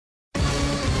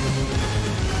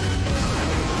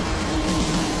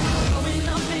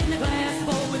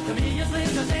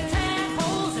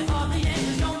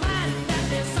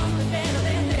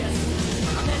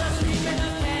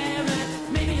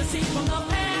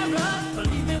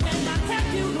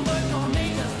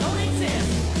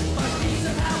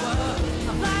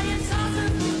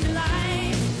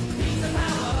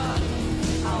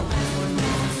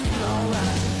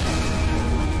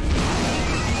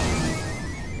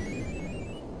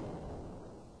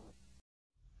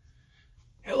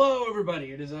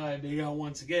everybody, it is I, BigAl,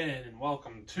 once again, and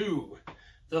welcome to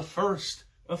the first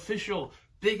official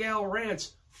BigAl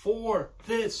Rants for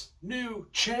this new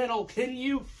channel. Can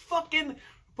you fucking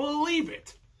believe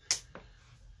it?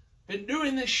 Been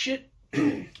doing this shit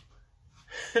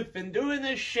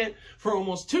for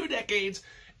almost 2 decades,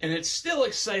 and it's still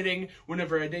exciting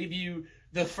whenever I debut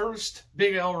the first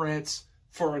BigAl Rants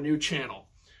for a new channel.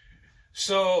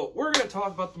 So, we're going to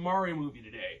talk about the Mario movie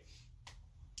today.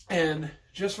 And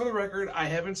just for the record, I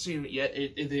haven't seen it yet.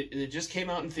 It just came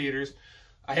out in theaters.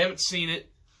 I haven't seen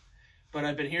it, but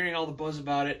I've been hearing all the buzz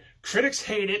about it. Critics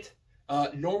hate it.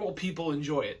 Normal people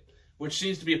enjoy it, which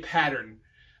seems to be a pattern.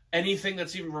 Anything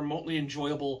that's even remotely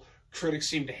enjoyable, critics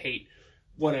seem to hate.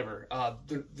 Whatever.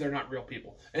 They're not real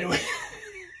people.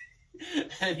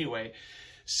 Anyway,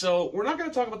 so we're not going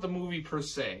to talk about the movie per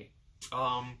se.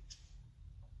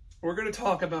 We're going to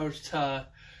talk about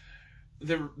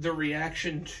the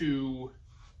reaction to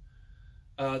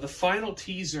the final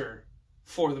teaser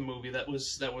for the movie that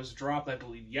was dropped, I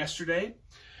believe, yesterday.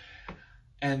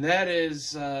 And that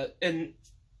is, and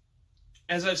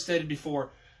as I've stated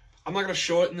before, I'm not going to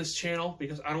show it in this channel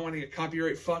because I don't want to get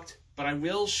copyright fucked, but I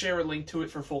will share a link to it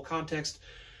for full context.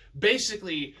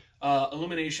 Basically,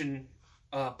 Illumination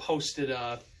posted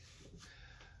a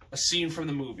scene from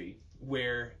the movie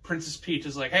where Princess Peach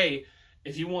is like, "Hey,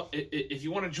 if you want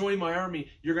to join my army,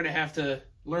 you're going to have to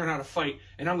learn how to fight,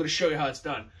 and I'm going to show you how it's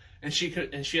done." And she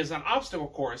has an obstacle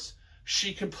course.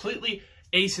 She completely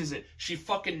aces it. She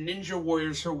fucking ninja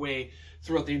warriors her way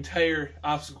throughout the entire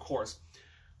obstacle course.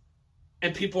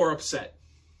 And people are upset.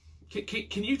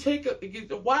 Can you take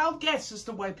a wild guess as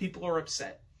to why people are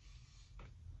upset?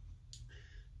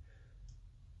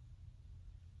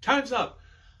 Time's up.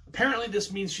 Apparently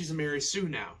this means she's a Mary Sue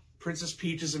now. Princess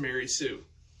Peach is a Mary Sue.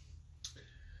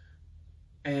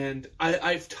 And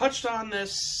I've touched on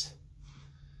this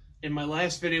in my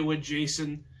last video with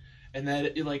Jason, and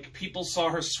that like people saw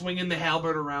her swinging the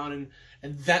halberd around,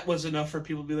 and that was enough for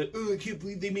people to be like, "Oh, I can't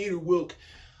believe they made her woke."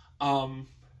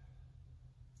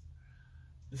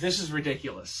 This is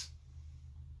ridiculous.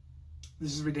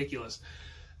 This is ridiculous.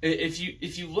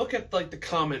 If you look at like the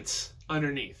comments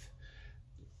underneath,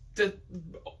 the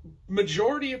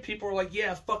majority of people are like,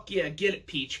 "Yeah, fuck yeah, get it,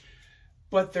 Peach,"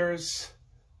 but there's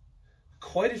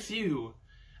quite a few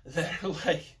that are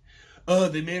like, "Oh,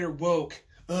 they made her woke.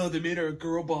 Oh, they made her a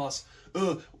girl boss.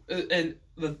 Oh," and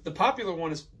the popular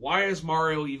one is, "Why is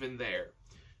Mario even there?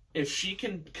 If she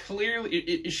can clearly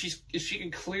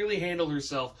handle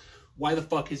herself, why the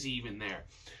fuck is he even there?"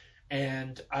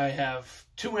 And I have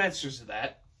 2 answers to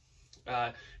that.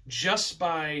 Just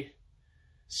by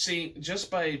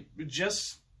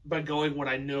going what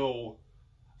I know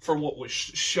from what was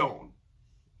shown.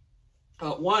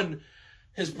 One,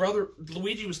 his brother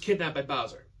Luigi was kidnapped by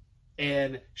Bowser,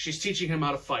 and she's teaching him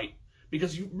how to fight.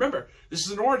 Because you remember, this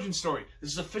is an origin story.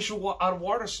 This is an official out of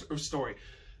water story.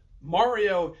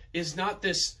 Mario is not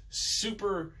this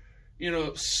super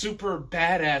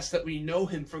badass that we know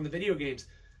him from the video games.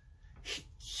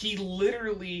 He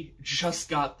literally just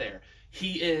got there.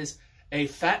 He is a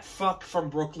fat fuck from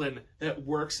Brooklyn that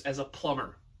works as a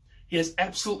plumber. He has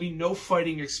absolutely no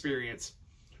fighting experience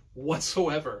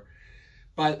whatsoever.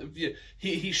 But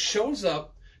he shows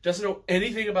up, doesn't know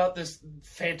anything about this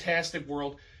fantastic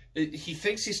world. He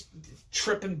thinks he's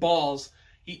tripping balls.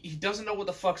 He doesn't know what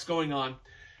the fuck's going on.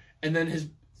 And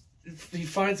then he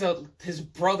finds out his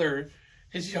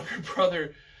younger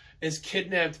brother, is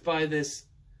kidnapped by this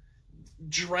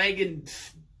dragon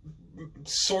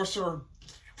sorcerer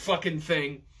fucking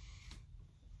thing.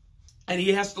 And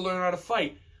he has to learn how to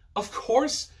fight. Of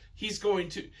course he's going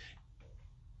to.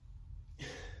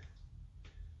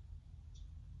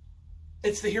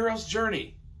 It's the hero's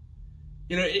journey.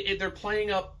 You know, they're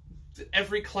playing up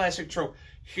every classic trope.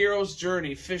 Hero's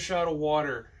journey, fish out of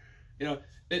water. You know,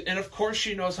 and of course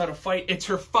she knows how to fight. It's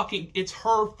her fucking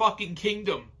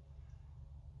kingdom.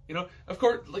 You know, of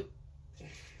course, like,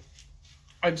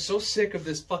 I'm so sick of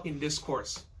this fucking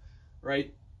discourse,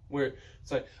 right? Where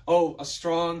it's like, oh, a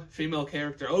strong female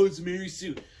character. Oh, it's Mary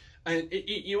Sue. And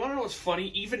you want to know what's funny?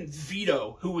 Even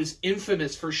Vito, who was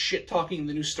infamous for shit-talking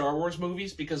the new Star Wars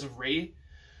movies because of Rey,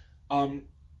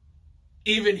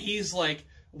 even he's like,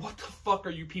 what the fuck are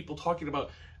you people talking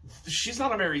about? She's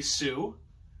not a Mary Sue.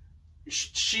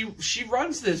 She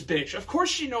runs this bitch. Of course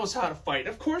she knows how to fight.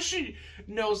 Of course she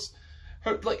knows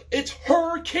her, like, it's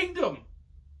her kingdom.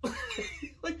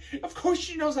 Like, of course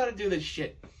she knows how to do this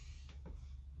shit.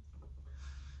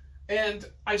 And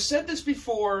I've said this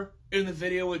before in the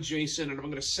video with Jason, and I'm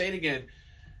going to say it again.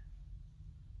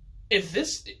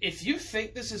 If you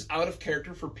think this is out of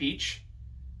character for Peach,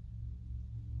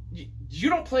 you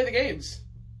don't play the games.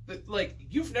 Like,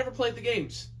 you've never played the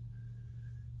games.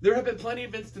 There have been plenty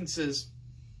of instances,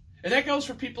 and that goes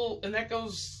for people, and that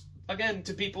goes, again,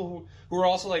 to people who are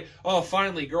also like, oh,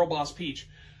 finally, Girl Boss Peach.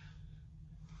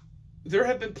 There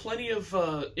have been plenty of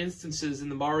instances in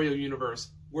the Mario universe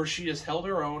where she has held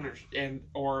her own,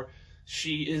 or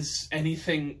she is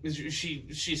anything.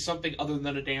 She's something other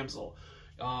than a damsel.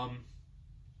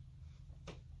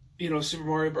 You know, Super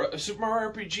Mario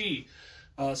RPG,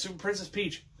 Super Princess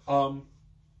Peach.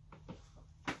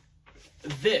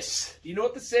 This, you know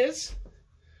what this is?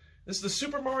 This is the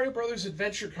Super Mario Brothers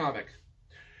Adventure comic.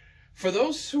 For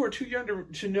those who are too young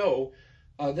to know,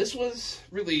 this was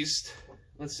released.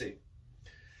 Let's see.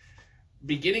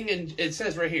 Beginning in, it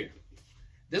says right here,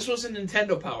 this was in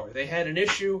Nintendo Power. They had an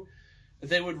issue.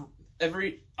 They would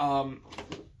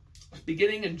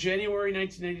beginning in January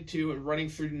 1992 and running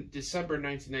through December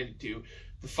 1992.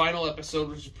 The final episode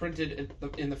was printed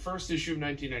in the first issue of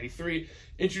 1993.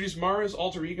 Introduced Mario's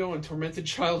alter ego and tormented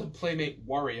childhood playmate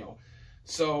Wario.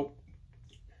 So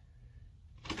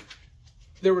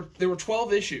there were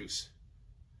 12 issues,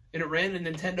 and it ran in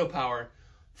Nintendo Power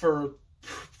for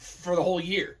the whole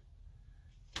year.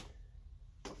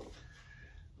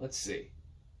 Let's see.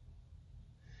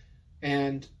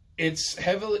 And it's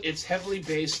heavily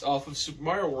based off of Super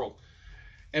Mario World.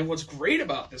 And what's great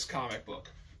about this comic book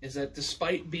is that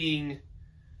despite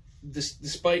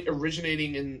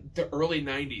originating in the early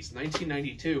 90s,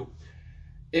 1992,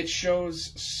 it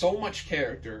shows so much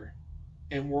character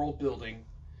and world building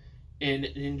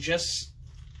in just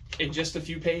a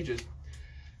few pages.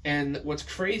 And what's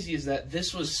crazy is that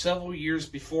this was several years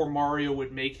before Mario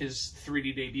would make his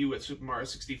 3D debut at Super Mario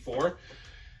 64,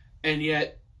 and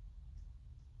yet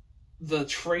the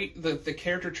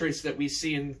character traits that we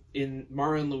see in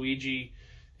Mario and Luigi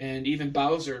and even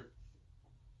Bowser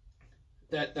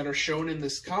that are shown in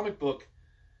this comic book.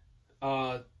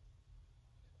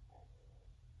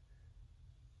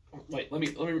 Wait, let me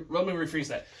rephrase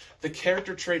that. The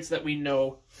character traits that we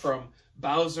know from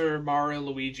Bowser, Mario,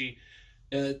 Luigi,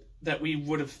 that we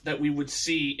would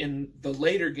see in the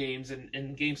later games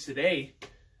and games today,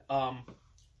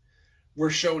 were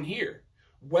shown here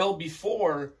well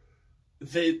before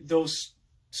those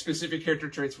specific character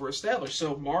traits were established.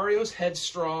 So Mario's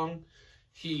headstrong.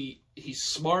 He's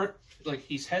smart. Like,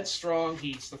 he's headstrong.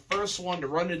 He's the first one to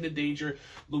run into danger.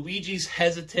 Luigi's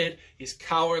hesitant. He's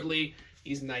cowardly.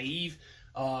 He's naive.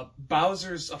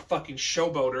 Bowser's a fucking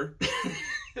showboater.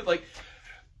 Like,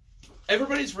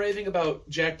 everybody's raving about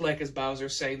Jack Black as Bowser,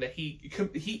 saying that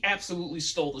he absolutely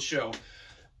stole the show.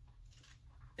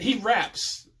 He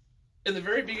raps in the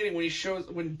very beginning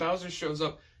when Bowser shows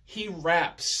up. He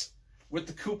raps with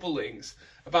the Koopalings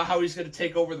about how he's going to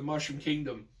take over the Mushroom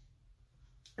Kingdom,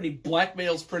 and he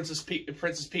blackmails Princess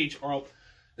Peach. Or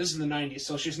this is the 90s,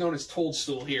 so she's known as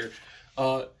Toadstool here.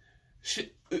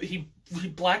 He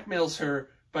blackmails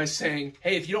her by saying,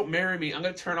 "Hey, if you don't marry me, I'm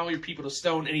going to turn all your people to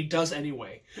stone," and he does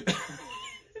anyway.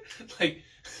 like,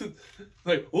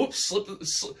 whoops,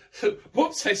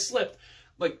 whoops, I slipped.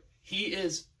 Like,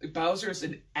 Bowser's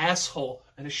an asshole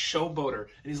and a showboater,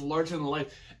 and he's larger than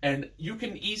life. And you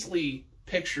can easily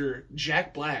picture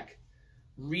Jack Black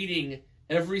reading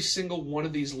every single one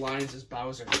of these lines as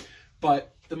Bowser.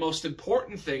 But the most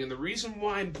important thing, and the reason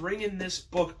why I'm bringing this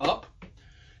book up,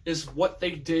 is what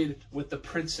they did with the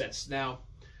princess. Now,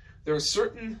 there are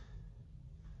certain...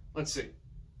 Let's see.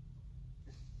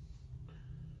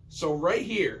 So right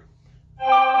here,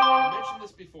 I mentioned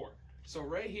this before. So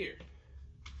right here,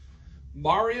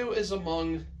 Mario is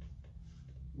among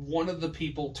one of the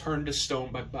people turned to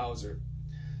stone by Bowser.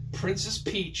 Princess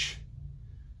Peach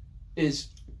is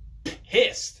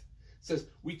pissed. Says,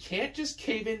 "We can't just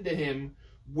cave into him.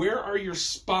 Where are your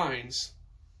spines?"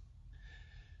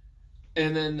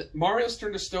 And then Mario's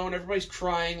turned to stone. Everybody's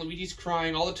crying. Luigi's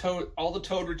crying. All the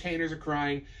Toad retainers are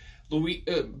crying.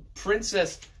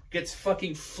 Princess gets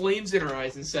fucking flames in her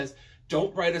eyes and says,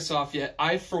 "Don't write us off yet.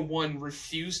 I, for one,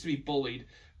 refuse to be bullied.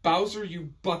 Bowser,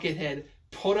 you buckethead,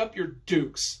 put up your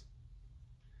dukes."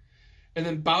 And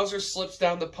then Bowser slips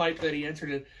down the pipe that he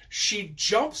entered in. She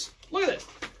jumps. Look at this.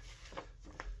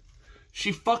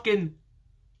 She fucking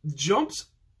jumps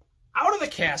out of the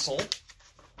castle.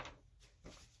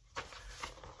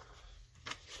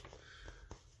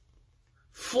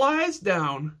 Flies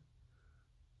down.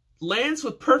 Lands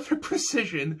with perfect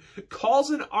precision. Calls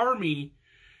an army.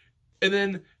 And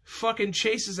then fucking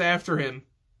chases after him.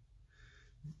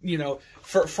 You know,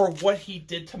 for what he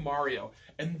did to Mario.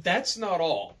 And that's not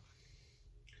all.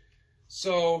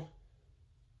 So,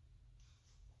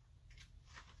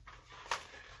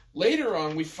 later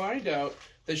on, we find out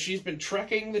that she's been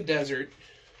trekking the desert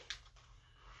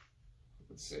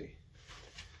Let's see.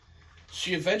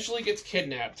 She eventually gets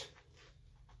kidnapped.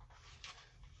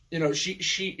 You know,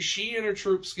 she and her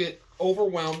troops get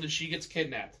overwhelmed and she gets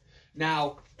kidnapped.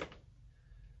 Now,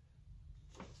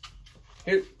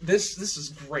 here, this is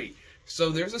great. So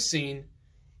there's a scene.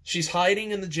 She's hiding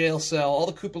in the jail cell. All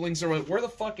the Koopalings are like, where the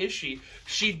fuck is she?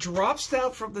 She drops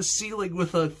down from the ceiling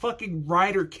with a fucking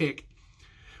rider kick.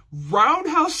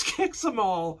 Roundhouse kicks them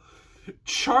all.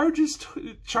 Charges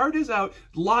out.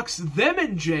 Locks them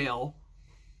in jail.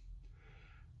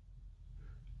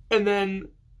 And then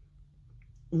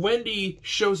Wendy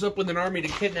shows up with an army to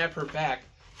kidnap her back.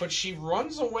 But she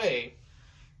runs away.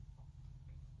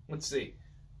 Let's see.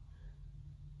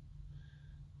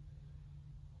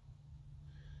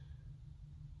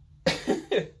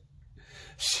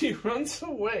 She runs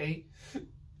away.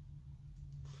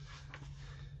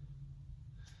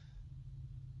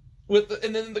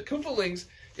 And then the Koopalings,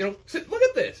 you know, look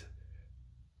at this.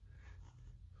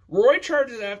 Roy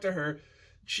charges after her.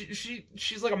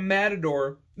 She's like a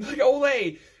matador. Like,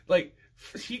 Olay. Like,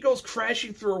 he goes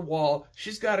crashing through a wall.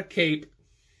 She's got a cape.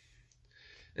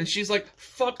 And she's like,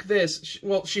 fuck this.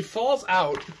 She falls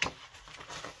out.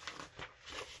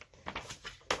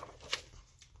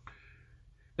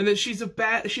 And then she's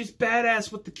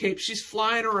badass with the cape. She's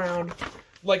flying around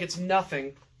like it's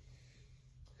nothing.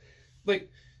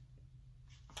 Like,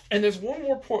 and there's one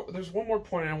more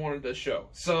point I wanted to show.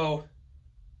 So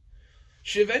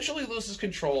she eventually loses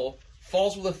control,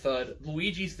 falls with a thud.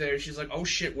 Luigi's there. She's like, oh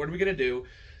shit, what are we gonna do?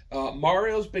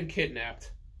 Mario's been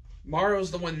kidnapped.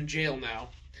 Mario's the one in jail now.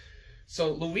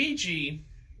 So Luigi,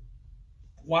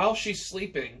 while she's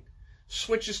sleeping,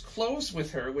 switches clothes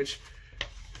with her, which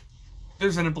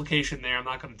there's an implication there I'm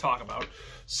not going to talk about.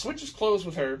 Switches clothes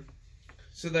with her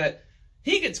so that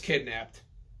he gets kidnapped.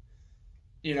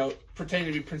 You know,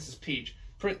 pretending to be Princess Peach.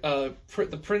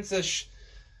 The princess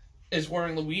is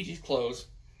wearing Luigi's clothes.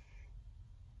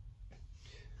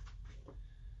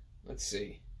 Let's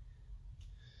see.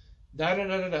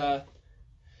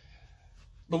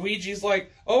 Luigi's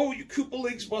like, oh, you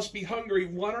Koopalings must be hungry.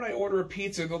 Why don't I order a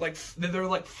pizza? And they're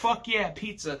like, fuck yeah,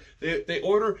 pizza.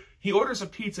 He orders a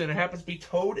pizza, and it happens to be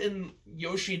Toad and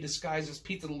Yoshi in disguise as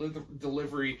pizza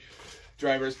delivery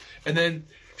drivers. And then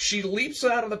she leaps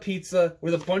out of the pizza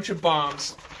with a bunch of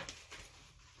bombs.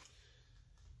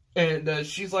 And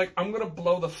she's like, I'm going to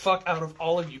blow the fuck out of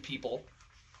all of you people.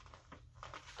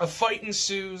 A fight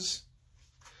ensues.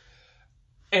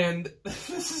 And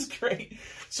this is great.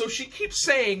 So she keeps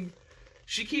saying,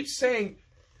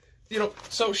 you know,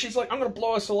 so she's like, I'm going to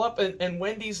blow us all up. And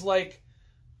Wendy's like,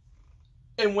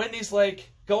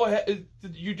 go ahead.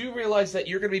 You do realize that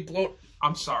you're going to be blown.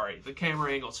 I'm sorry. The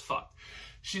camera angle's fucked.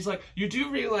 She's like, you do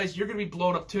realize you're going to be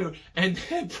blown up too. And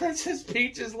Princess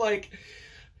Peach is like,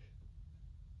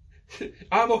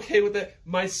 I'm okay with it.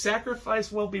 My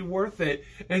sacrifice will be worth it.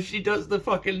 And she does the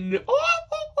fucking,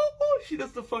 she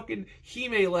does the fucking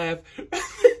Hime laugh.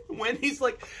 Wendy's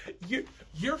like,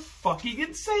 you're fucking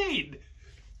insane.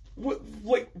 What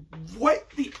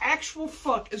the actual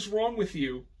fuck is wrong with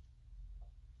you?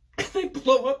 And they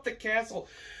blow up the castle.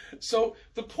 So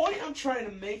the point I'm trying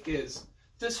to make is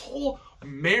this whole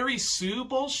Mary Sue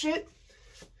bullshit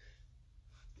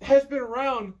has been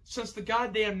around since the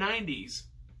goddamn 90s.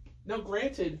 Now,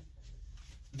 granted,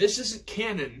 this isn't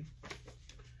canon,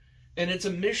 and it's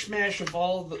a mishmash of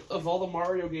all the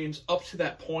Mario games up to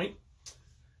that point.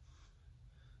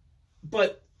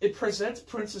 But it presents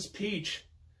Princess Peach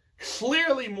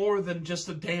clearly more than just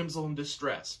a damsel in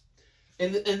distress.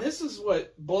 And this is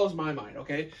what blows my mind,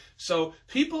 okay? So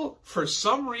people, for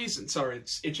some reason, sorry,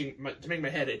 it's itching to make my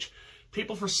head itch.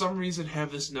 People, for some reason,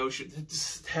 have this notion,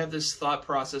 have this thought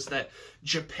process that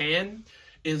Japan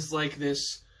is like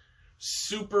this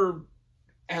super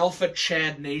alpha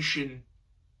Chad nation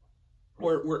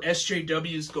where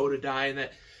SJWs go to die, and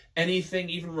that anything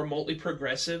even remotely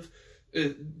progressive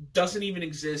doesn't even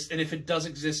exist, and if it does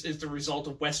exist, is the result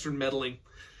of Western meddling.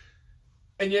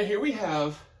 And yet here we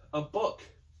have a book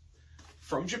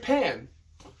from Japan,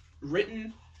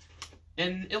 written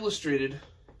and illustrated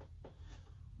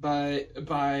by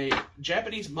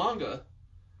Japanese manga,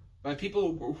 by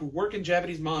people who work in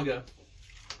Japanese manga.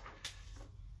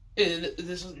 And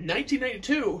this is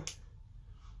 1992,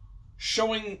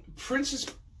 showing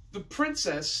the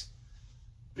princess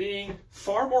being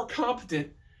far more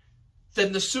competent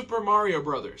than the Super Mario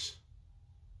Brothers.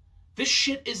 This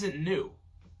shit isn't new.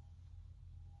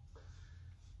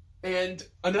 And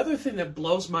another thing that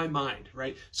blows my mind,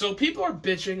 right? So people are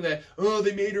bitching that, oh,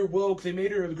 they made her woke, they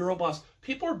made her a girl boss.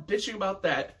 People are bitching about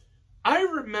that. I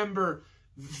remember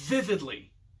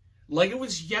vividly, like it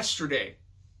was yesterday,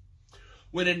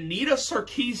 when Anita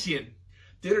Sarkeesian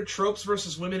did her Tropes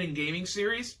versus Women in Gaming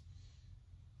series,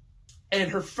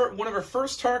 and one of her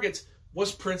first targets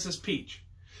was Princess Peach.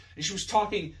 And she was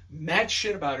talking mad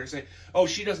shit about her, saying, oh,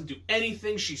 she doesn't do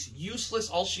anything, she's useless,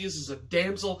 all she is a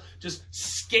damsel, just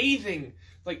scathing,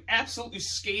 like absolute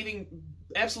scathing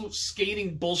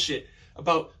bullshit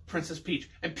about Princess Peach.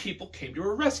 And people came to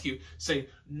her rescue, saying,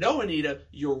 no, Anita,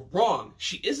 you're wrong.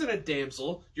 She isn't a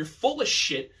damsel, you're full of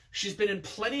shit. She's been in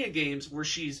plenty of games where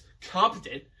she's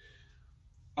competent.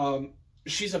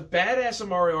 She's a badass in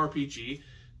Mario RPG.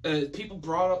 People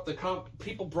brought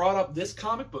up this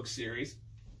comic book series.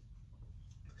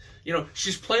 You know,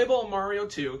 she's playable in Mario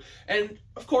 2, and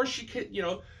of course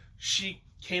she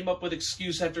came up with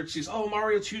excuse after excuse. Oh,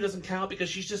 Mario 2 doesn't count because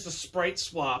she's just a sprite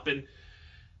swap, and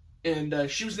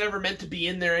she was never meant to be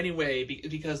in there anyway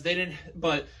because they didn't.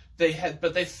 But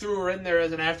they threw her in there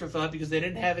as an afterthought because they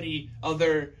didn't have any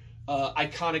other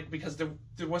iconic, because there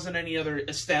wasn't any other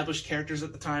established characters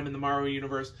at the time in the Mario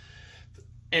universe.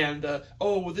 And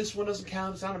oh, well, this one doesn't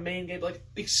count. It's not a main game. Like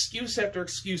excuse after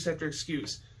excuse after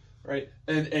excuse. Right,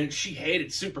 and she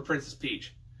hated Super Princess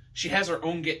Peach. She has her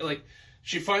own game. Like,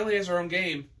 she finally has her own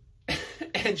game,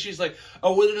 and she's like,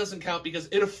 "Oh, well, it doesn't count because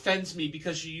it offends me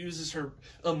because she uses her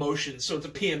emotions, so it's a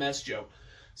PMS joke."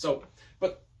 So,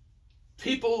 but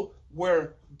people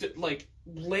were like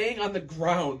laying on the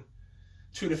ground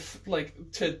to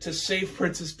save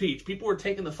Princess Peach. People were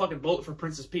taking the fucking bullet for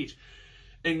Princess Peach,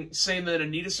 and saying that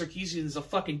Anita Sarkeesian is a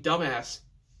fucking dumbass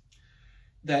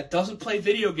that doesn't play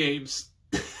video games.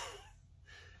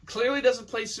 Clearly doesn't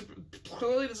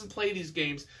play these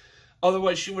games.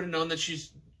 Otherwise, she would have known that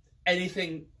she's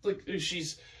anything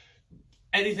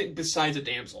besides a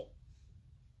damsel,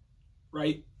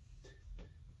 right?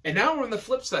 And now we're on the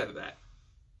flip side of that.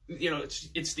 You know,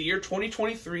 it's the year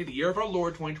 2023, the year of our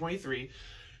Lord 2023.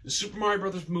 The Super Mario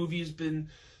Brothers movie has been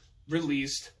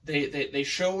released. They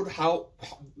showed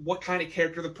what kind of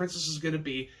character the princess is going to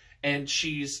be, and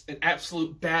she's an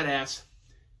absolute badass.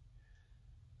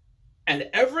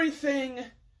 And everything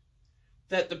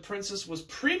that the princess was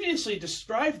previously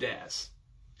described as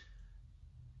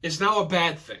is now a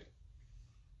bad thing.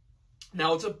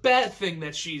 Now, it's a bad thing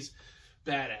that she's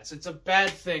badass. It's a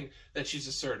bad thing that she's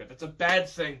assertive. It's a bad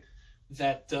thing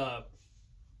that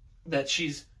that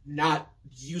she's not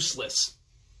useless.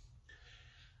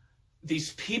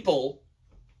 These people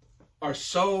are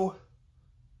so,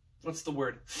 what's the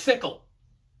word? Fickle.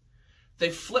 They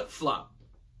flip-flop.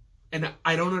 And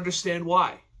I don't understand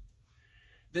why.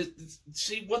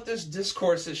 See, what this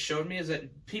discourse has shown me is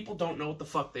that people don't know what the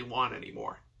fuck they want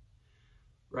anymore.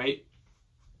 Right?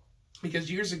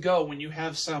 Because years ago, when you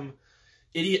have some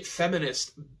idiot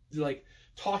feminist, like,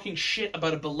 talking shit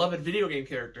about a beloved video game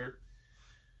character,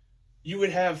 you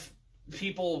would have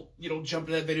people, jump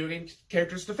to that video game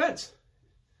character's defense.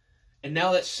 And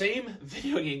now that same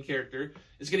video game character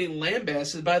is getting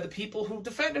lambasted by the people who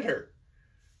defended her.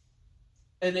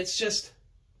 And it's just,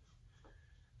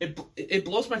 it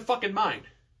blows my fucking mind.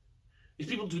 These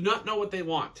people do not know what they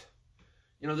want.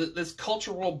 This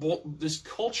culture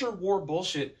war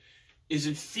bullshit is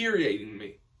infuriating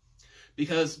me.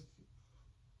 Because,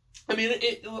 I mean,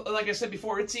 like I said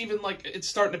before, it's even like, it's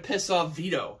starting to piss off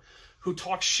Vito, who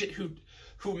talks shit,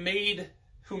 who made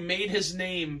his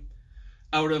name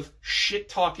out of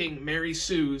shit-talking Mary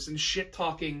Sue's and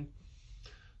shit-talking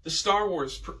the Star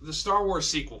Wars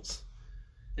sequels.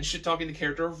 And shit-talking the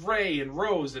character of Rey and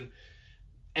Rose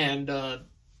and the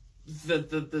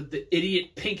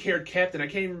idiot pink-haired captain. I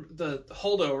can't even, the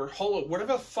Holo,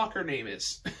 whatever the fuck her name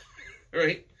is.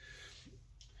 Right?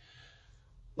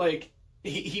 Like,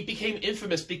 he became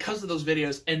infamous because of those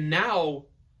videos, and now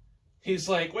he's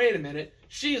like, wait a minute,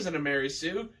 she isn't a Mary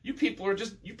Sue. You people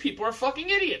are fucking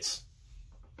idiots.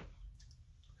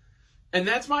 And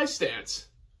that's my stance.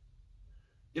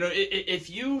 If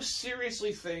you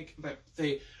seriously think that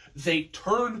they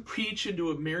turned Peach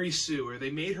into a Mary Sue, or they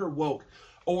made her woke,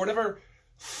 or whatever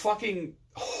fucking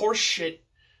horse shit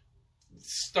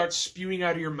starts spewing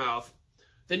out of your mouth,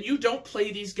 then you don't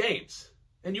play these games.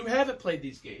 And you haven't played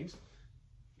these games.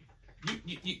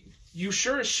 You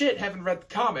sure as shit haven't read the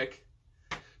comic,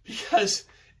 because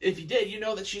if you did, you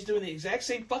know that she's doing the exact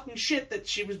same fucking shit that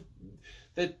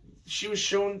she was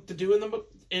shown to do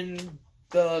in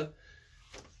the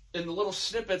little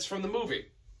snippets from the movie.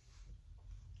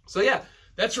 So yeah,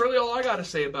 that's really all I got to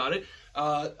say about it.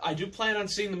 I do plan on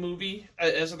seeing the movie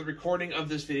as of the recording of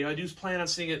this video. I do plan on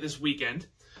seeing it this weekend.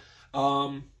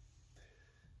 And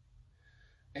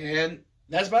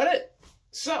that's about it.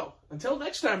 So, until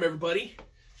next time, everybody,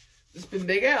 this has been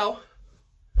Big Al.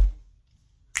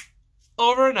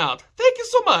 Over and out. Thank you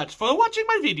so much for watching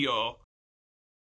my video.